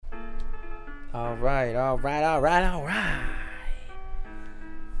All right.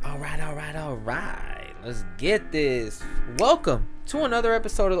 Let's get this. Welcome to another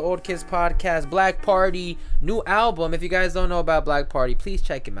episode of the Old Kids Podcast, bLAck pARty, new album. If you guys don't know about bLAck pARty, please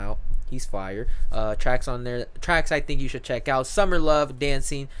check him out. He's fire. Tracks on there. Tracks I think you should check out. Summer Love,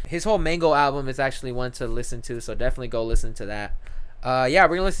 Dancing. His whole Mango album is actually one to listen to, so definitely go listen to that. Yeah,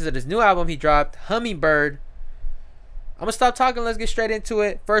 we're going to listen to this new album he dropped, Hummingbird. I'm going to stop talking. Let's get straight into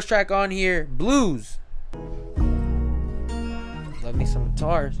it. First track on here, Blues. Love me some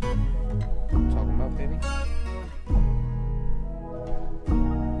guitars. Talking about, baby.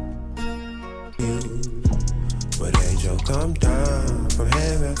 But angel come down from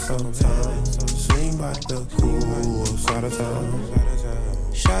heaven sometimes. Swing by the cool side of town.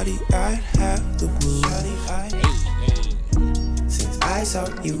 Shawty, I have the blues. Since I saw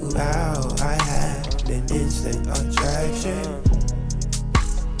you out, I had an instant attraction.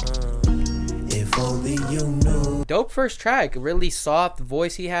 If only you knew. Dope first track. Really soft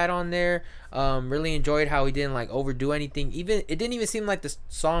voice he had on there. Really enjoyed how he didn't like overdo anything. Even it didn't even seem like the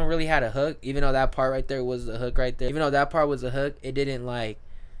song really had a hook, even though that part right there was the hook right there. Even though that part was a hook, it didn't like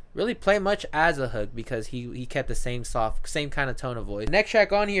really play much as a hook because he kept the same soft, same kind of tone of voice. Next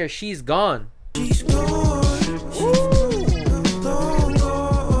track on here, She's Gone. She's gone. Woo. Gone,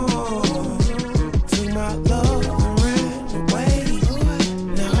 gone. To my love ran away.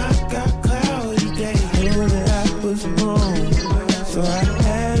 Now I got cloudy days. I knew that I was wrong, so I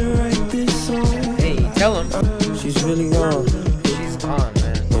had to write this song. Hey, tell him. She's really gone. She's gone,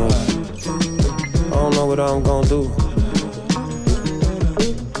 man. I don't know what I'm gonna do.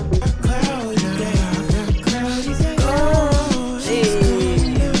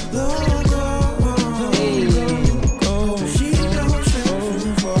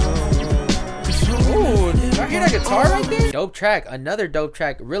 Guitar right there. Dope track. Another dope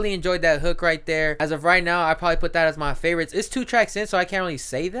track. Really enjoyed that hook right there. As of right now, I probably put that as my favorites. It's 2 tracks in, so I can't really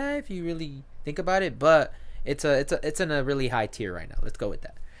say that if you really think about it, but it's in a really high tier right now. Let's go with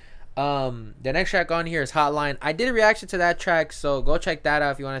that. The next track on here is Hotline. I did a reaction to that track, so go check that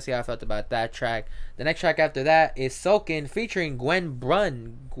out if you want to see how I felt about that track. The next track after that is Soakin' featuring Gwen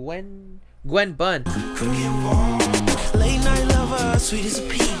Bunn. Late night lover, sweet as a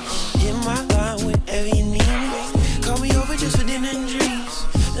peach. Hit my line whenever you need me. Call me over just for dinner and drinks.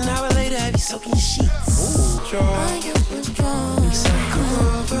 An hour later, I be soaking the sheets. I get withdrawn. Come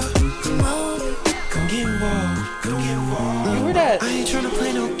over, come get involved, come get involved. You heard that? I ain't tryna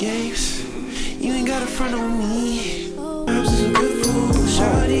play no games. You ain't got a front on me. I'm just a good fool,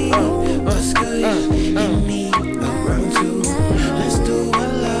 shawty. What's good? You need a round 2. Let's do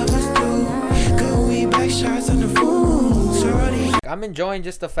what lovers do. Good weed, back shots on the fool, shawty. I'm enjoying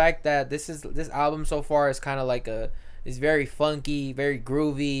just the fact that this album so far is kind of like is very funky, very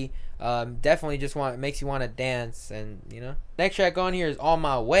groovy. Definitely just makes you want to dance, and you know. Next track on here is On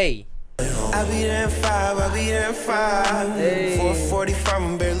My Way. I'll be there in 5, Hey. 4:45,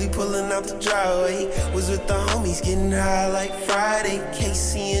 I'm barely pulling out the driveway. Was with the homies getting high like Friday.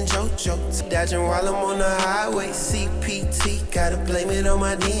 Casey and JoJo dodging while I'm on the highway. CPT, gotta blame it on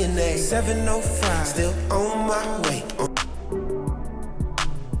my DNA. 705, still on my way.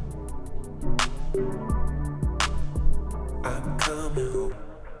 I'm coming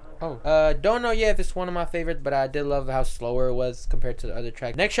home. Don't know yet if it's one of my favorites, but I did love how slower it was compared to the other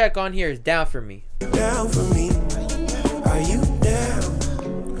track. Next track on here is Down For Me. Down for me? Are you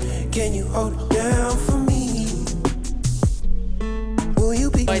down? Can you hold it down for me? Will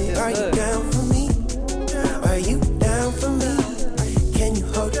you be? Are you down for me? Are you down for me? Can you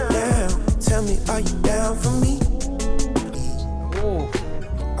hold it down? Tell me, are you down for me? Ooh.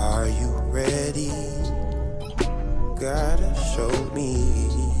 Are you ready? Gotta show me.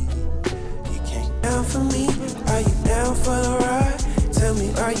 Down for me? Are you down for the ride? Tell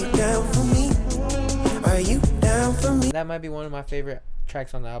me, are you down for me? Are you down for me? That might be one of my favorite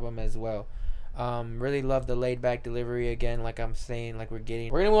tracks on the album as well. Really love the laid back delivery again, like I'm saying, like we're gonna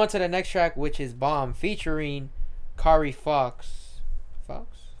move on to the next track, which is Bomb featuring Kari Fox,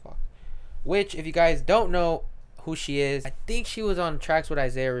 which if you guys don't know who she is, I think she was on tracks with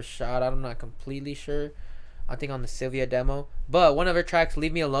Isaiah Rashad. I'm not completely sure. I think on the Sylvia demo, but one of her tracks,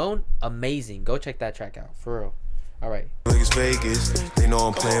 Leave Me Alone, amazing. Go check that track out for real. All right. it's Vegas. They know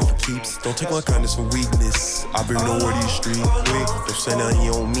I'm playing for keeps. Don't take my kindness for weakness. I bring the word to the street quick. Don't say nothing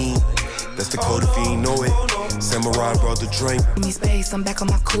you don't mean. That's the code if you ain't know it. Samurai brought the drink. Give me space, I'm back on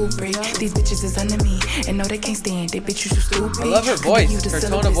my cool break. These bitches is under me, and no, they can't stand. They bitch, you stupid. I love her voice, her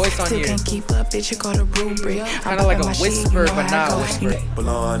tone of voice on here. Can't keep up, bitch, you call a rubric. Kind of like a whisper, but not a whisper.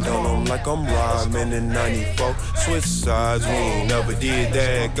 Blonde on them like I'm rhyming in 94. Switch sides, we ain't never did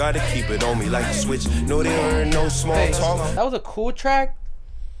that. Gotta keep it on me like a switch. No, they heard no small talk. That was a cool track.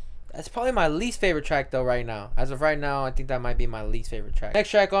 That's probably my least favorite track though right now. As of right now, I think that might be my least favorite track. Next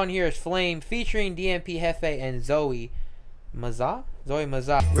track on here is Flame featuring DMP Hefe and Zoe Mazza.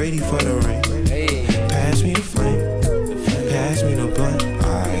 Ready for the rain. Hey. Pass me the flame. Pass me the blunt.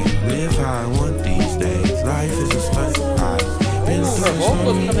 I live how I want these days. Life is a stunt. Her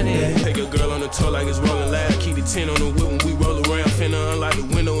vocals coming in. Take a girl on the tour like it's rolling loud. Keep the 10 on the whip when we roll around. Finna unlock the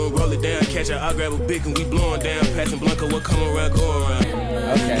window and roll it down. Catch her, I grab a big and we blowing down. Passing Blanca, what come around, go around.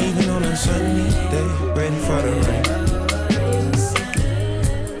 Okay. Even on a sunny day, ready for the rain.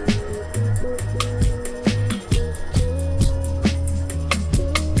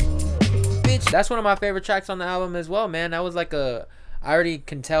 Bitch, that's one of my favorite tracks on the album as well, man. That was like a... I already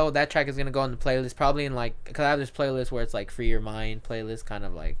can tell that track is going to go on the playlist. Probably in like... Because I have this playlist where it's like Free Your Mind playlist. Kind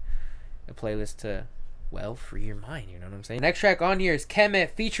of like a playlist to... Well, free your mind, you know what I'm saying? Next track on here is Kemet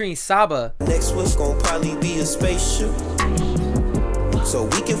featuring Saba. Next one's gonna probably be a spaceship. So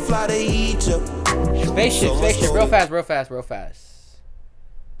we can fly to Egypt. Spaceship. Real fast.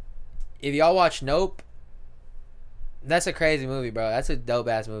 If y'all watch Nope, that's a crazy movie, bro. That's a dope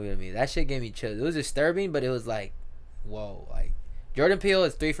ass movie to me. That shit gave me chills. It was disturbing, but it was like, whoa. Like, Jordan Peele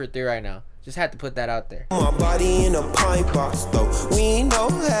is 3 for 3 right now. Just had to put that out there. My body in a pint box though. We ain't know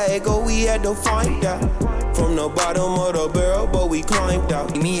how it go, we had to find out. From the bottom of the barrel, but we climbed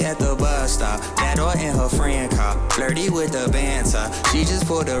out. Me at the bus stop, that or in her friend car. Flirty with the banter. She just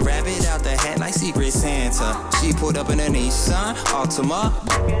pulled a rabbit out the hat like Secret Santa. She pulled up in a Nissan Altima.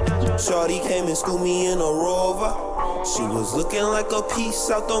 Shorty came and schooled me in a Rover. She was looking like a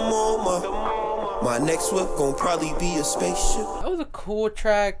piece out the MoMA. My next whip gon' probably be a spaceship. That was a cool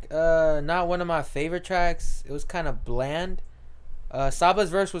track. Not one of my favorite tracks. It was kind of bland.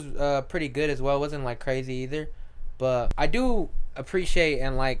 Saba's verse was pretty good as well. It wasn't like crazy either. But I do appreciate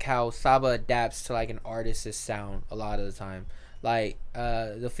and like how Saba adapts to like an artist's sound a lot of the time. Like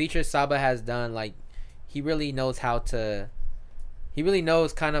the features Saba has done, like he really knows kind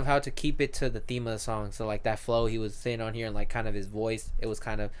of how to keep it to the theme of the song. So like that flow he was saying on here and like kind of his voice, it was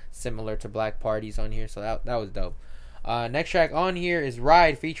kind of similar to bLAck Party's on here. So that was dope. Next track on here is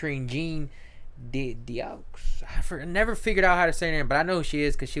Ride featuring Jean Diaux. I never figured out how to say her name, but I know who she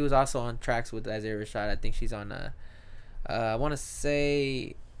is because she was also on tracks with Isaiah Rashad. I think she's on I want to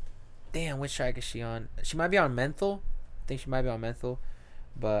say, damn, which track is she on? She might be on Menthol. I think she might be on Menthol.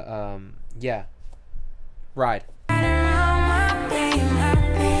 But yeah, Ride.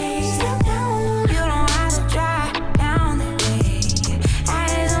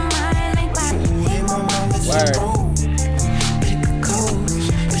 Word.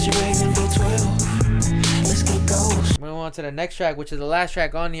 Move on to the next track, which is the last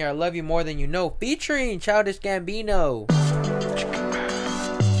track on here. I Love You More Than You Know, featuring Childish Gambino.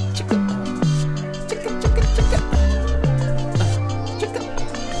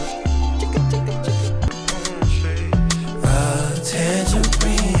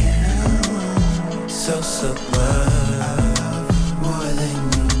 So sublime.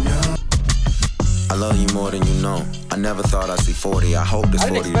 I love you more than you know. I never thought I'd see 40. I hope this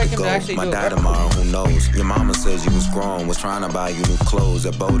 40 to go. My dad tomorrow, who knows? Your mama says you was grown, was trying to buy you new clothes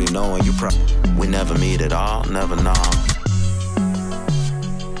at Bodie, knowing you we never meet at all, never know.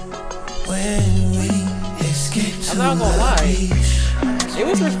 When we escape to I'm not gonna lie, it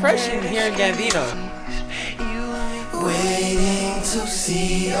was refreshing hearing Gambino. Waiting to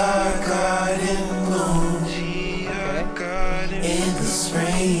see our garden bloom in the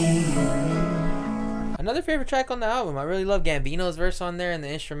spring. Another favorite track on the album. I really love Gambino's verse on there and the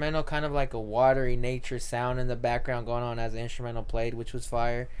instrumental, kind of like a watery nature sound in the background going on as the instrumental played, which was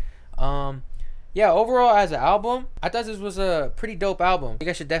fire. Yeah, overall as an album, I thought this was a pretty dope album. You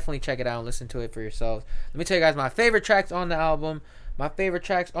guys should definitely check it out and listen to it for yourselves. Let me tell you guys my favorite tracks on the album. My favorite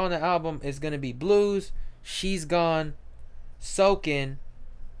tracks on the album is going to be Blues, She's Gone, Soakin',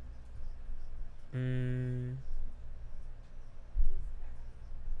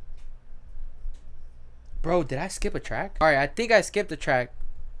 Bro, did I skip a track? Alright, I think I skipped a track.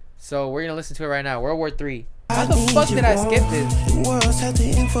 So we're gonna listen to it right now. World War III. How the fuck did I skip this? The world's had to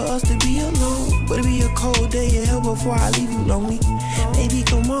end for us to be alone. But it'll be a cold day in hell before I leave you lonely. Baby,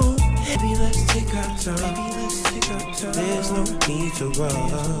 come on. Baby, let's take our time. There's no need to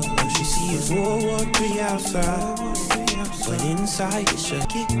rush. You see it's World War III outside, but inside it's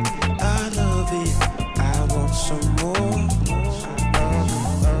shaky. I love it. I want some more.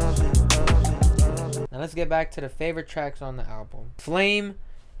 Now let's get back to the favorite tracks on the album. Flame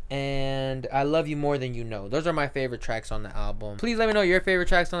and I Love You More Than You Know. Those are my favorite tracks on the album. Please let me know your favorite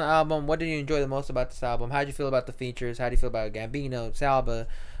tracks on the album. What did you enjoy the most about this album? How did you feel about the features? How do you feel about Gambino, Salba,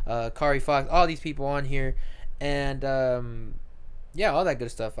 Kari Fox, all these people on here? And yeah, all that good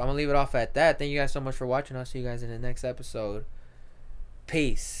stuff. I'm going to leave it off at that. Thank you guys so much for watching. I'll see you guys in the next episode.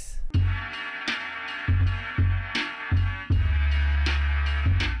 Peace.